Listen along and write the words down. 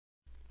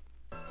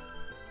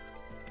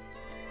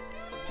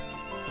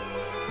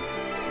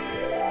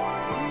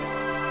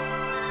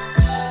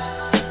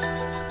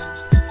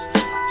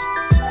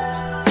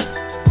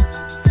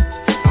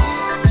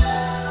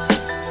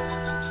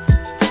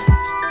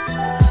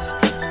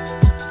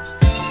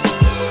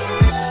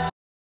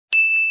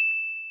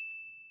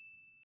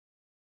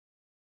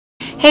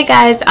Hey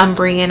guys, I'm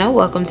Brianna.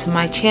 Welcome to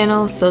my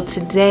channel. So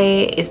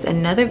today is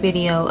another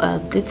video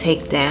of the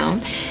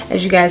takedown.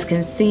 As you guys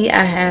can see,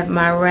 I have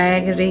my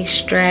raggedy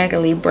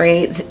straggly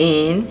braids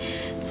in.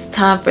 It's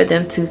time for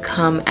them to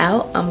come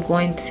out. I'm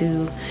going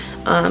to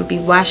be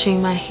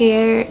washing my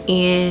hair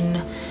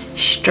and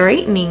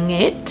straightening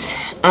it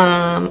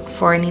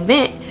for an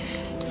event.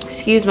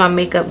 Excuse my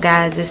makeup,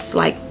 guys. It's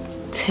like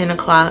 10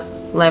 o'clock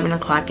 11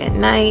 o'clock at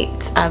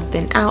night. I've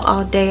been out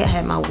all day. I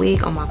had my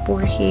wig on my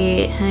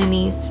forehead,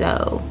 honey,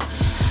 so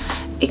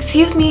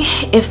excuse me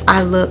if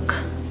I look,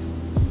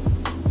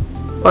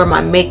 or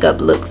my makeup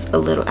looks a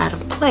little out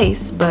of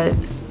place, but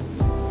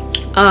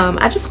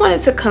I just wanted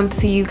to come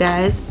to you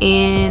guys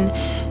and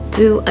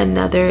do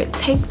another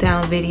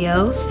takedown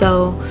video.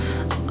 So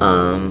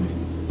I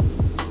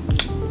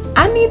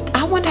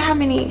wonder how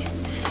many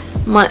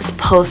months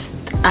post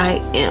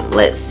I am.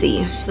 Let's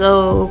see.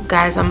 So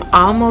guys, I'm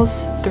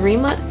almost 3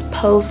 months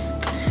post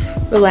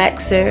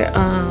relaxer.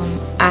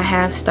 I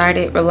have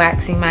started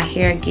relaxing my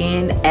hair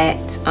again at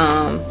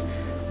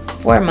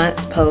 4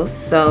 months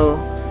post, so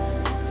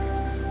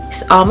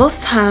it's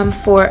almost time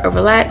for a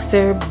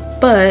relaxer.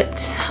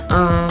 But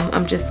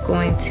I'm just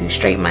going to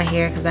straighten my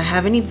hair because I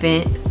have an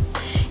event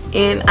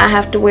and I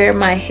have to wear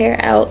my hair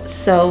out.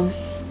 So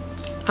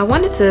I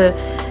wanted to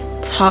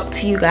talk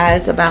to you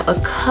guys about a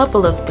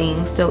couple of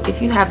things. So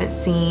if you haven't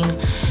seen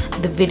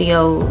the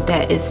video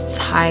that is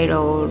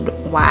titled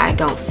 "Why I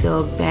Don't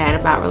Feel Bad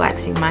About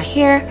Relaxing My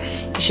Hair,"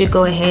 you should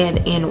go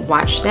ahead and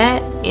watch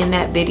that. In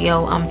that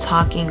video, I'm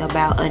talking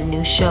about a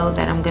new show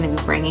that I'm going to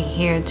be bringing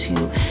here to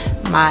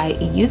my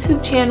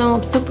YouTube channel.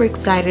 I'm super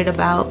excited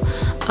about.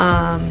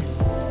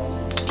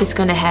 It's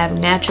going to have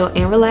natural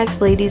and relaxed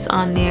ladies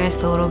on there,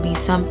 so it'll be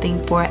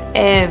something for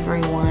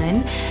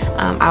everyone.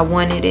 I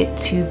wanted it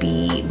to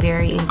be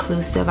very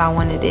inclusive. I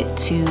wanted it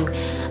to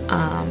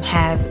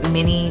have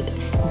many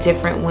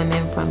different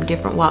women from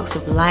different walks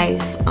of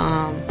life,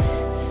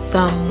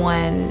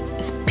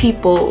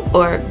 people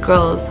or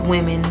girls,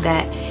 women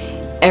that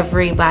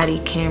everybody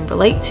can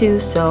relate to.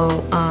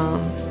 So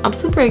I'm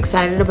super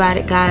excited about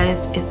it, guys.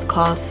 It's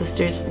called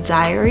Sister's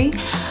Diary.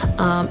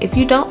 If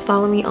you don't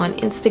follow me on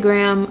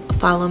Instagram,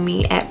 follow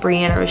me at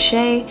Brianna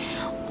Roche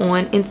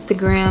on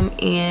Instagram,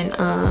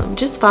 and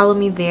just follow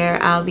me there.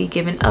 I'll be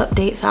giving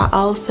updates. I'll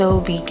also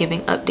be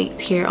giving updates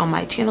here on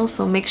my channel,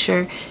 so make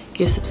sure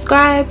you're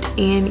subscribed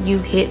and you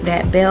hit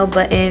that bell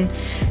button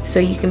so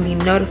you can be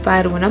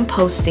notified when I'm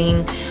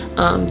posting.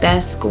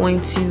 That's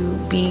going to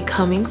be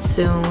coming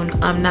soon.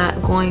 I'm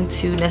not going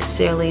to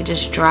necessarily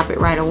just drop it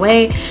right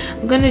away.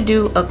 I'm gonna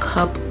do a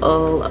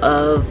couple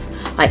of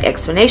like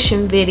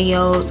explanation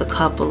videos, a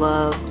couple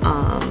of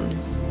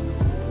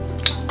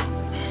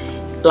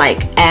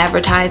like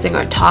advertising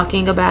or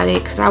talking about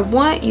it, because I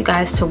want you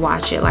guys to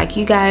watch it. Like,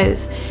 you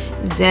guys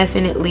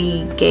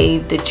definitely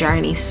gave the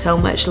journey so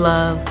much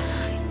love.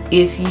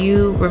 If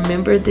you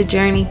remember the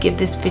journey, give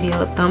this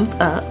video a thumbs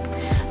up.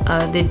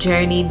 The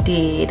journey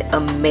did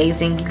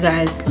amazing. You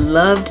guys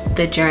loved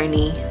the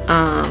journey,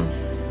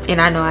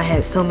 and I know I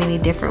had so many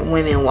different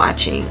women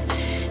watching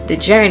the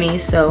journey,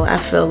 so I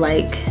feel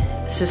like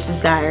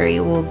Sister's Diary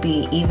will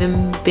be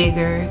even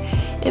bigger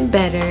and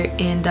better,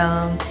 and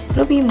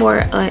it'll be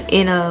more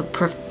in a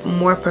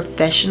more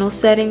professional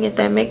setting, if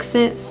that makes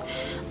sense.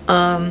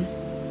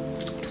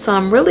 So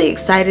I'm really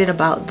excited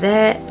about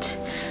that.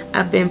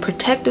 I've been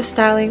protective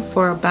styling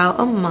for about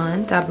a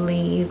month, I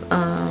believe,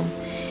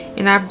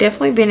 and I've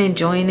definitely been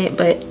enjoying it.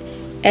 But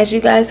as you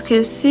guys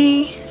can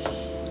see,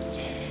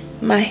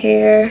 my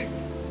hair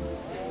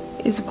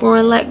is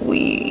growing like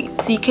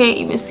weeds. You can't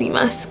even see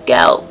my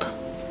scalp,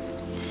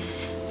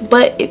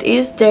 but it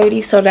is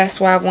dirty, so that's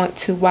why I want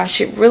to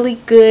wash it really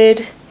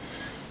good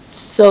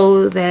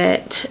so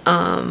that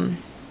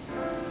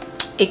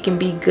it can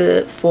be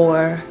good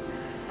for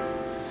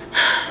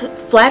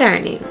flat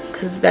ironing,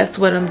 because that's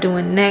what I'm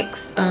doing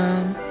next.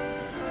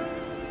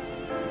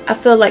 I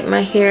feel like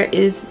my hair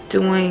is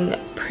doing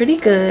pretty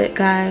good,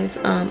 guys.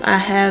 I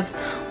have,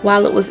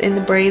 while it was in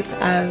the braids,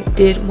 I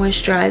did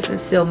moisturize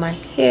and seal my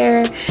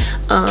hair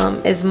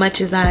as much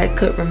as I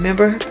could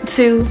remember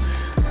to.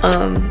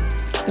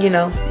 You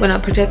know, when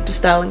I'm protective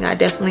styling, I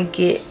definitely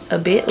get a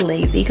bit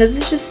lazy because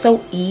it's just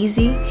so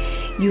easy.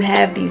 You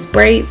have these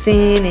braids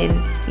in,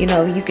 and you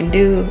know, you can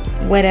do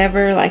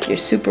whatever, like you're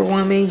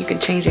Superwoman. You can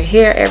change your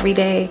hair every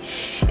day.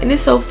 And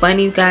it's so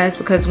funny, guys,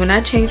 because when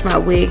I change my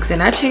wigs,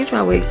 and I change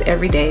my wigs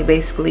every day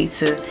basically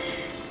to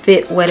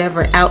fit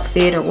whatever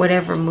outfit or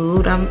whatever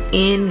mood I'm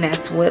in,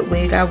 that's what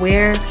wig I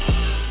wear.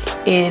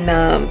 And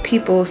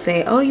people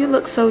say, oh, you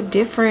look so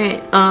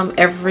different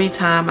every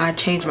time I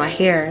change my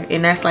hair,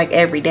 and that's like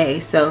every day.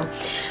 So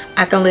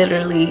I can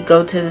literally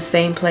go to the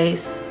same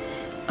place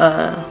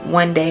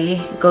one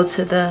day, go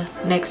to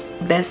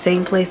that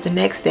same place the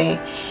next day,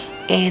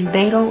 and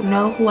they don't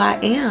know who I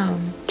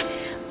am.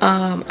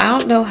 I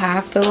don't know how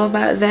I feel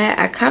about that.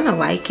 I kind of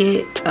like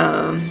it,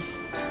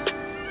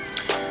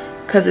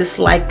 because it's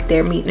like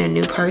they're meeting a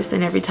new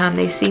person every time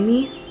they see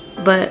me.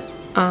 But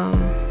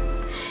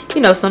you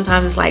know,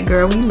 sometimes it's like,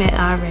 girl, we met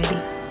already.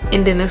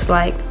 And then it's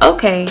like,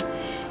 okay,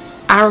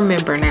 I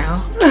remember now.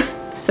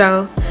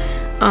 So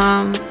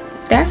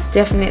that's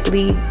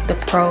definitely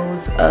the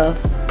pros of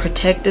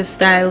protective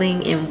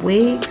styling in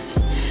wigs.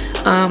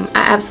 I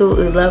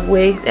absolutely love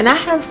wigs, and I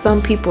have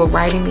some people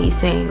writing me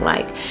saying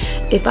like,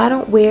 if I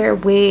don't wear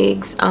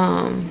wigs,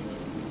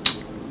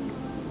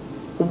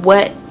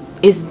 what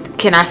is,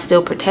 can I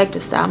still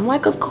protective style? I'm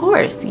like, of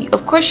course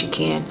you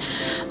can.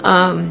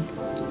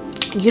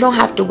 You don't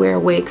have to wear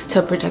wigs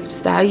to protective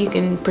style. You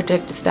can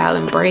protective style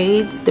in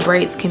braids. The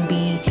braids can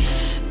be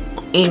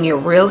in your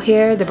real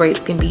hair. The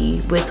braids can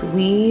be with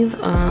weave.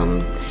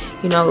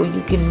 You know,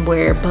 you can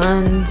wear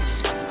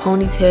buns,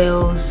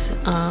 ponytails,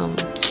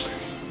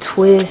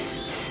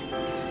 twists.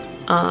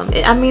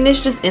 I mean, it's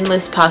just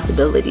endless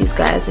possibilities,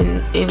 guys,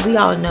 and we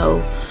all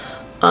know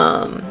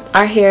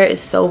our hair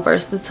is so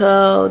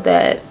versatile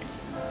that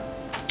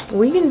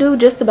we can do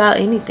just about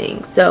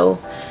anything. So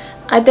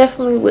I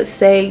definitely would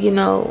say, you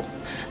know,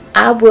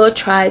 I will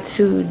try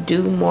to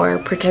do more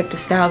protective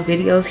style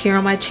videos here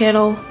on my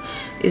channel.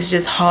 It's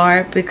just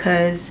hard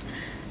because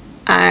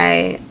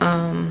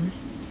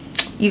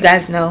you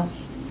guys know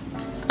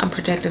I'm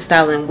protective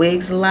styling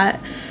wigs a lot,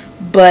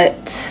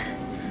 but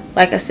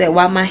like I said,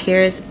 while my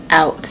hair is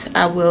out,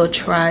 I will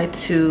try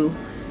to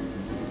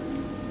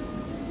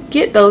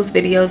get those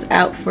videos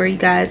out for you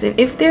guys. And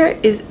if there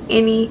is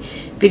any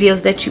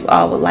videos that you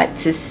all would like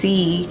to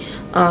see,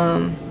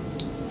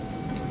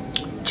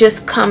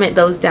 just comment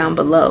those down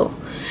below.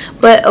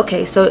 But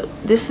okay, so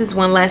this is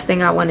one last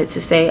thing I wanted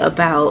to say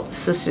about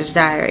Sister's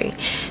Diary.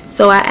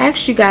 So I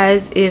asked you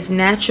guys, if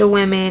natural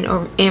women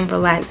and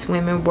relaxed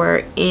women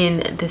were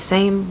in the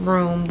same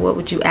room, what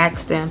would you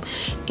ask them?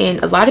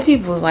 And a lot of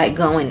people was like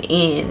going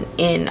in,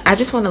 and I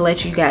just want to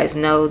let you guys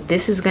know,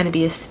 this is going to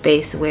be a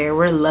space where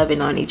we're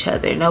loving on each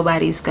other.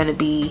 Nobody's going to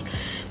be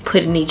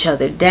putting each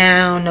other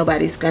down.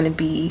 Nobody's going to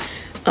be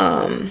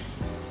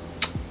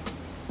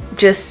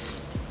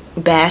just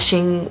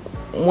bashing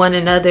one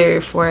another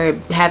for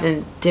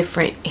having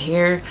different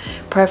hair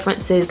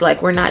preferences.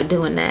 Like, we're not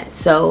doing that.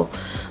 So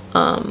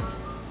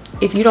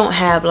if you don't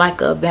have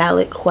like a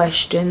valid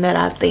question that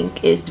I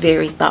think is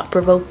very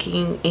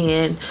thought-provoking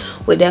and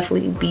would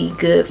definitely be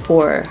good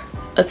for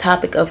a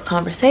topic of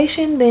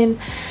conversation, then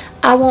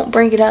I won't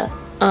bring it up.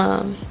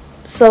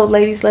 So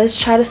ladies, let's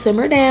try to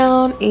simmer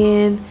down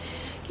and,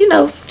 you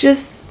know,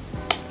 just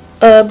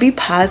be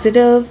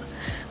positive.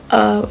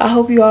 I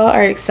hope you all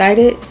are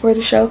excited for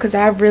the show, because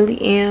I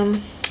really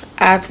am.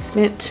 I've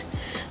spent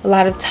a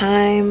lot of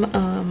time,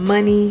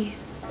 money,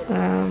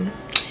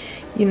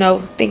 you know,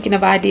 thinking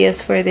of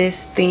ideas for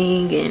this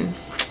thing, and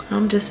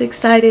I'm just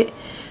excited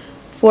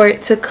for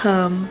it to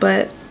come.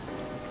 But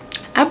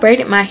I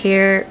braided my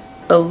hair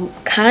a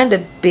kind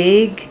of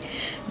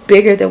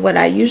bigger than what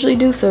I usually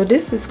do, so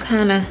this is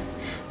kind of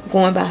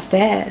going by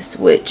fast,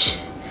 which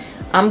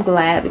I'm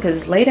glad,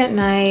 because it's late at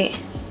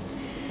night.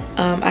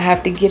 I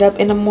have to get up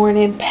in the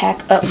morning,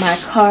 pack up my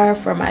car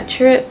for my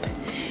trip,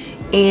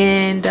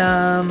 and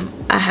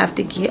I have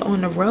to get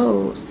on the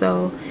road.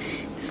 So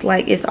it's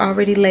like, it's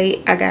already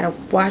late. I gotta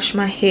wash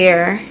my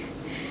hair.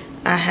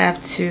 I have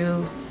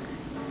to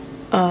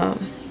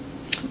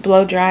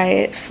blow dry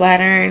it, flat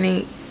iron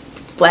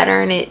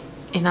it,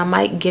 and I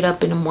might get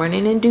up in the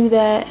morning and do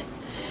that.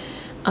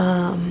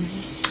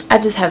 I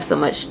just have so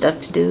much stuff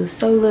to do,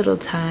 so little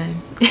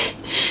time.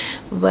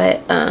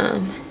 But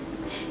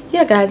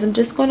yeah guys, I'm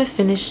just going to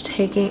finish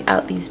taking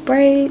out these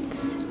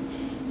braids,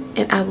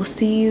 and I will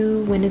see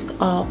you when it's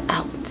all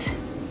out.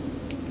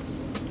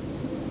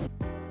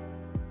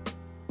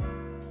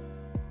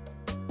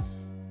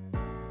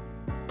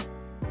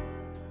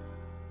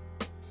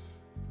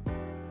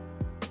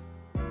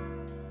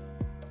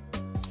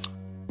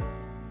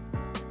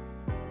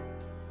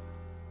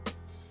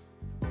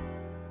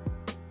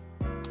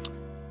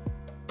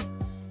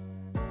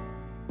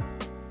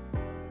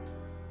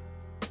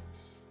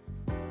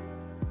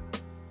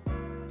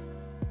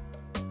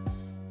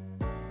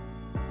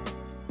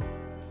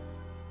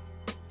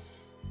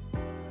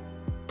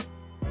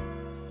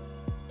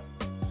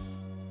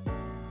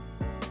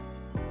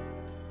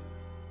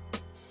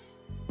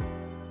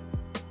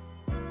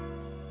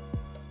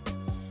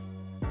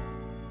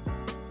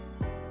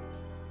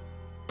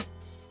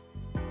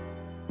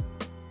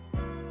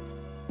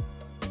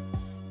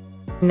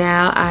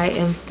 Now I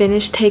am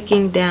finished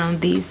taking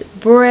down these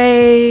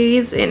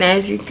braids, and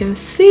as you can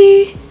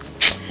see,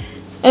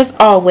 as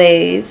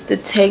always, the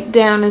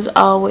takedown is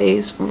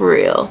always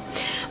real.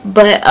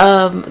 But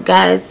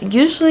guys,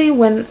 usually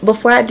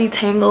before I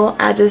detangle,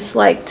 I just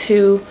like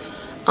to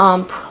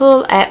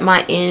pull at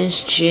my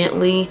ends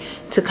gently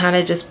to kind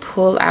of just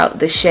pull out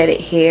the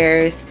shedded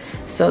hairs,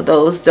 so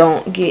those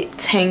don't get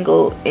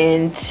tangled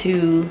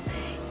into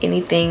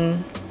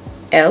anything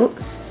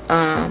else.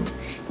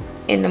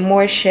 And the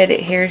more shedded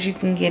hairs you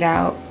can get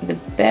out, the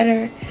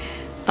better.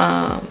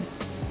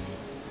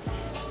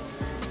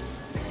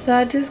 So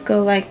I just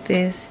go like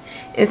this,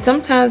 and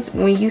sometimes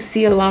when you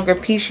see a longer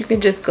piece, you can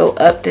just go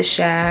up the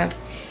shaft,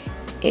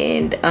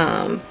 and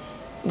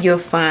you'll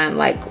find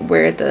like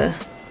where the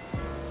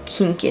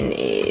kinking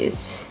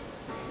is.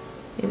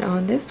 You know,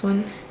 on this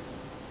one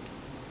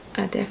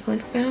I definitely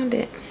found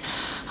it.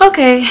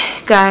 Okay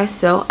guys,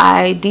 so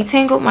I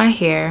detangled my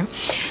hair.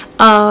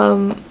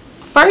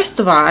 First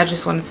of all, I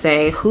just want to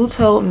say, who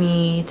told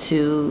me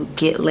to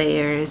get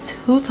layers?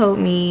 Who told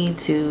me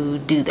to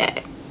do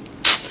that?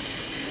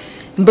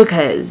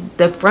 Because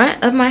the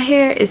front of my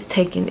hair is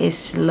taking its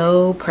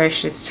slow,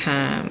 precious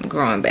time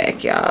growing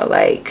back, y'all.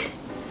 Like,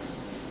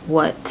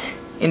 what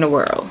in the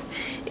world?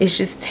 It's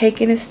just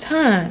taking its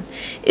time.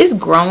 It's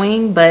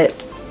growing, but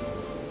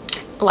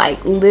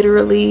like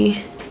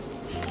literally,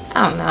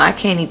 I don't know, I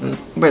can't even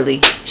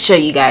really show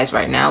you guys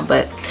right now,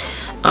 but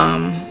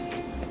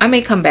I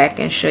may come back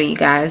and show you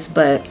guys.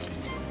 But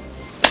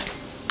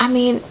I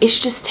mean, it's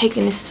just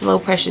taking this slow,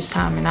 precious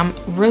time, and I'm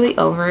really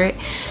over it.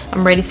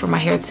 I'm ready for my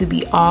hair to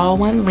be all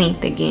one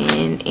length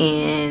again,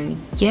 and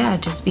yeah,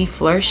 just be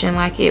flourishing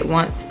like it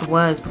once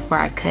was before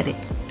I cut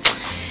it.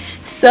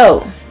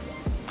 So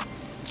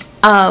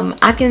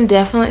I can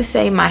definitely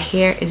say my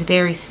hair is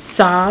very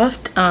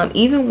soft.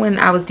 Even when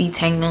I was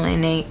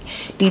detangling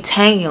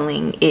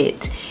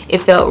it, it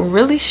felt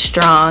really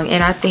strong,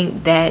 and I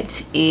think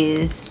that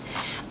is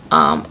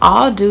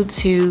all due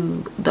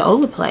to the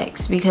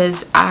Olaplex,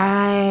 because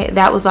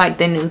that was like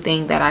the new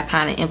thing that I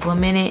kind of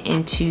implemented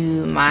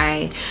into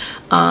my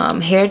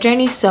hair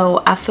journey.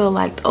 So I feel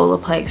like the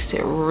Olaplex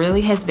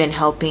really has been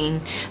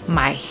helping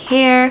my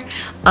hair.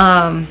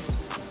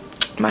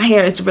 My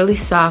hair is really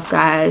soft,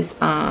 guys.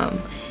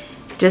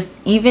 Just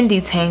even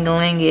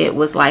detangling it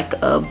was like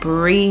a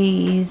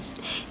breeze,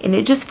 and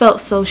it just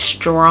felt so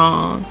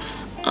strong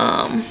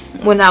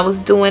when I was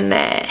doing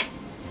that.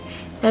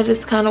 I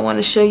just kind of want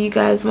to show you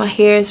guys my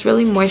hair is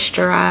really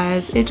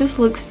moisturized. It just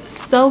looks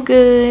so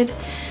good,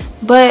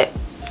 but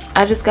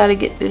I just got to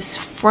get this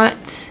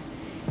front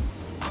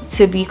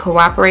to be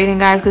cooperating,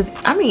 guys, because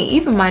I mean,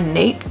 even my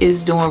nape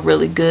is doing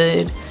really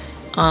good.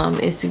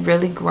 It's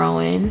really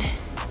growing.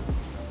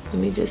 Let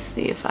me just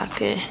see if I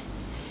could.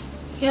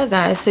 Yeah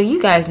guys, so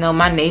you guys know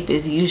my nape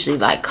is usually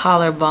like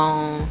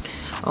collarbone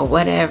or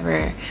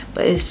whatever,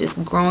 but it's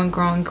just growing,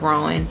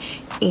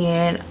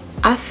 and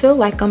I feel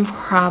like I'm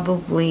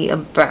probably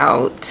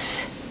about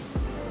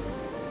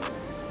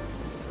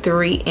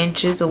 3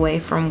 inches away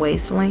from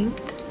waist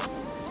length.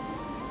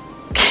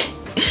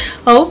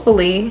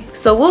 Hopefully.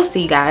 So we'll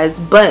see, guys.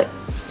 But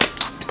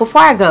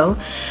before I go,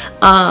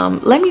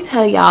 let me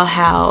tell y'all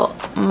how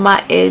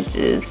my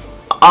edges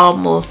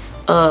almost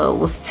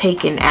was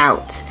taken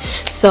out.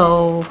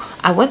 So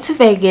I went to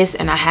Vegas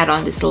and I had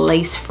on this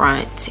lace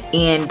front,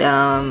 and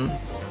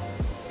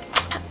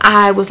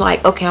I was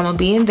like, okay, I'm gonna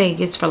be in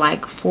Vegas for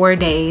like 4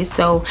 days,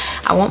 so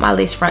I want my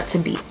lace front to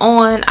be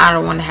on. I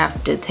don't want to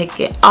have to take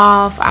it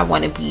off. I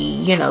want to be,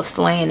 you know,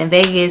 slaying in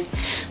Vegas.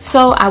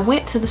 So I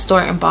went to the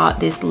store and bought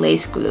this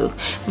lace glue.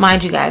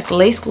 Mind you guys,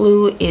 lace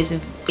glue is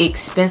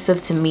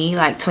expensive to me,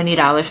 like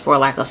 $20 for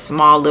like a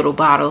small little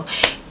bottle.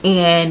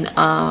 And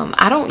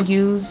I don't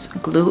use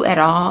glue at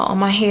all on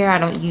my hair. I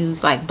don't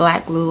use like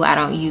black glue. I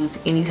don't use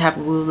any type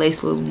of glue, lace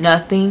glue,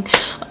 nothing.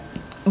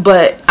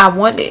 But I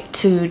wanted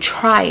to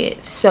try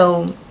it,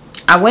 so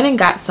I went and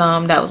got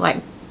some that was like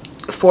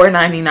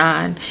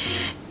 $4.99,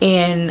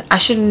 and I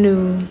should have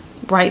knew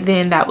right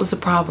then that was the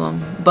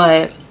problem.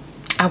 But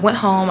I went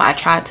home, I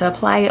tried to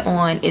apply it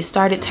on, it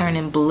started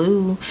turning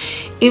blue.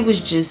 It was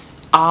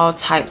just all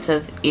types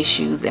of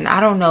issues, and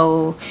I don't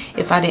know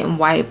if I didn't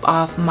wipe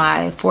off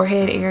my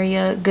forehead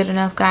area good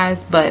enough,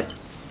 guys. But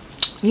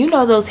you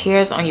know those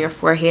hairs on your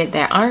forehead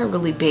that aren't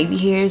really baby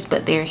hairs,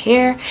 but their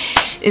hair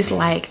is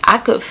like, I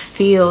could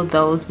feel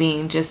those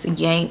being just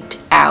yanked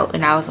out,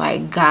 and I was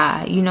like,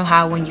 God, you know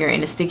how when you're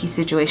in a sticky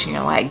situation,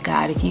 you're like,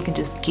 God, if you can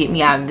just get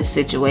me out of this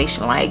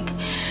situation, like,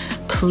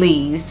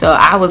 please. So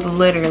I was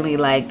literally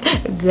like,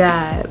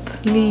 God,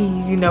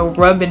 please, you know,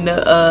 rubbing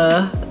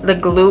the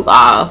glue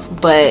off.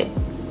 But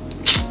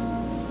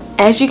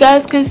as you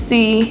guys can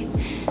see,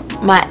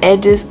 my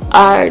edges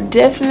are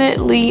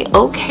definitely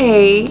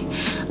okay.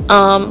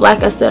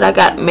 Like I said, I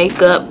got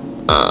makeup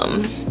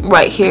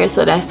right here,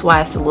 so that's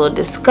why it's a little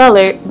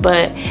discolored,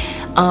 but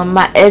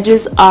my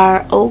edges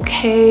are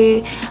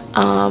okay.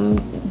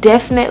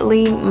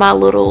 Definitely my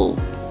little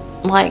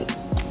like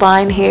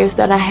fine hairs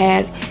that I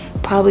had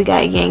probably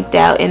got yanked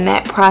out in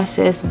that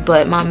process,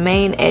 but my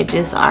main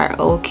edges are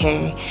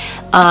okay.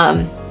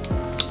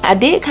 I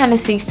did kind of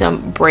see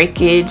some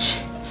breakage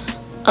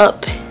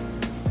up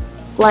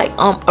like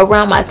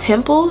around my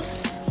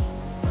temples,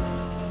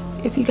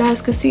 if you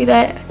guys could see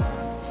that.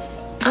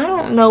 I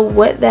don't know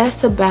what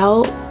that's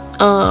about.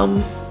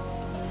 I'm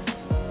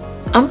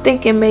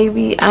thinking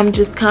maybe I'm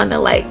just kind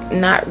of like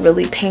not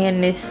really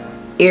paying this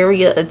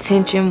area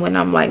attention when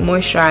I'm like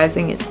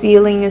moisturizing and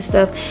sealing and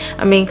stuff.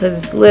 I mean,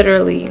 because it's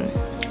literally,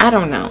 I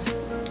don't know,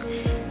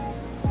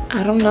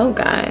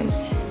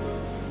 guys.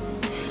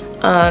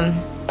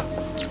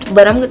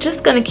 But I'm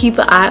just gonna keep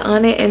an eye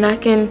on it, and I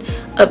can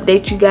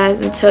update you guys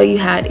and tell you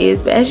how it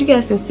is. But as you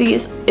guys can see,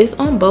 it's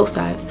on both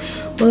sides.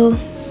 Well,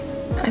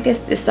 I guess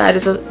this side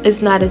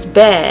is not as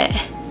bad,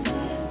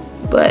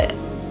 but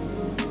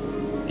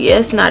yeah,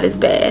 it's not as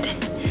bad.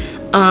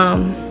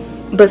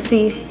 But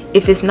see,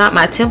 if it's not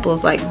my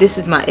temples, like this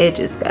is my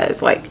edges,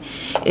 guys, like,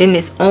 and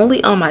it's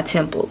only on my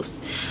temples.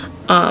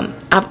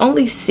 I've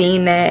only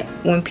seen that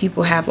when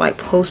people have like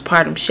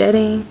postpartum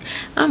shedding.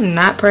 I'm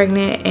not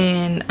pregnant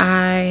and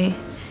I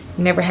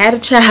never had a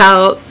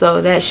child,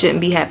 so that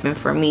shouldn't be happening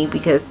for me,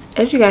 because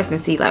as you guys can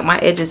see, like my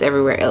edges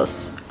everywhere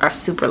else are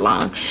super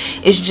long.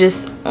 It's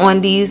just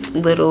on these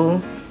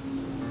little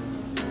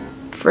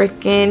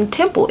freaking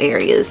temple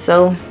areas.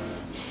 So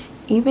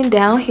even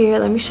down here,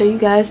 let me show you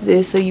guys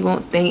this so you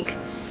won't think,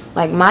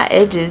 like my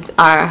edges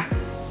are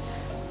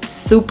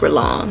super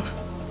long.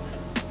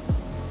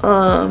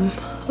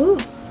 Ooh.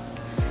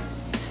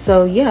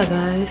 So yeah,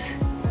 guys,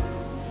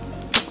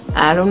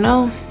 I don't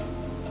know.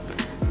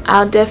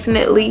 I'll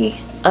definitely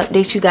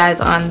update you guys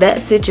on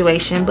that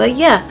situation. But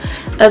yeah,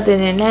 other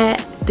than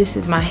that, this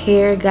is my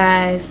hair,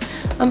 guys.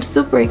 I'm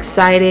super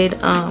excited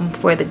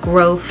for the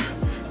growth.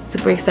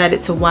 Super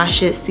excited to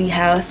wash it, see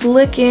how it's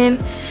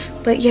looking.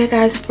 But yeah,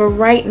 guys, for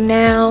right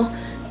now,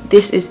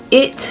 this is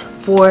it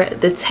for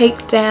the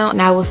takedown,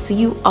 and I will see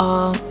you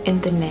all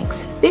in the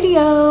next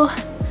video.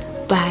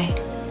 Bye.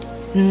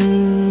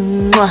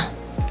 Mwah.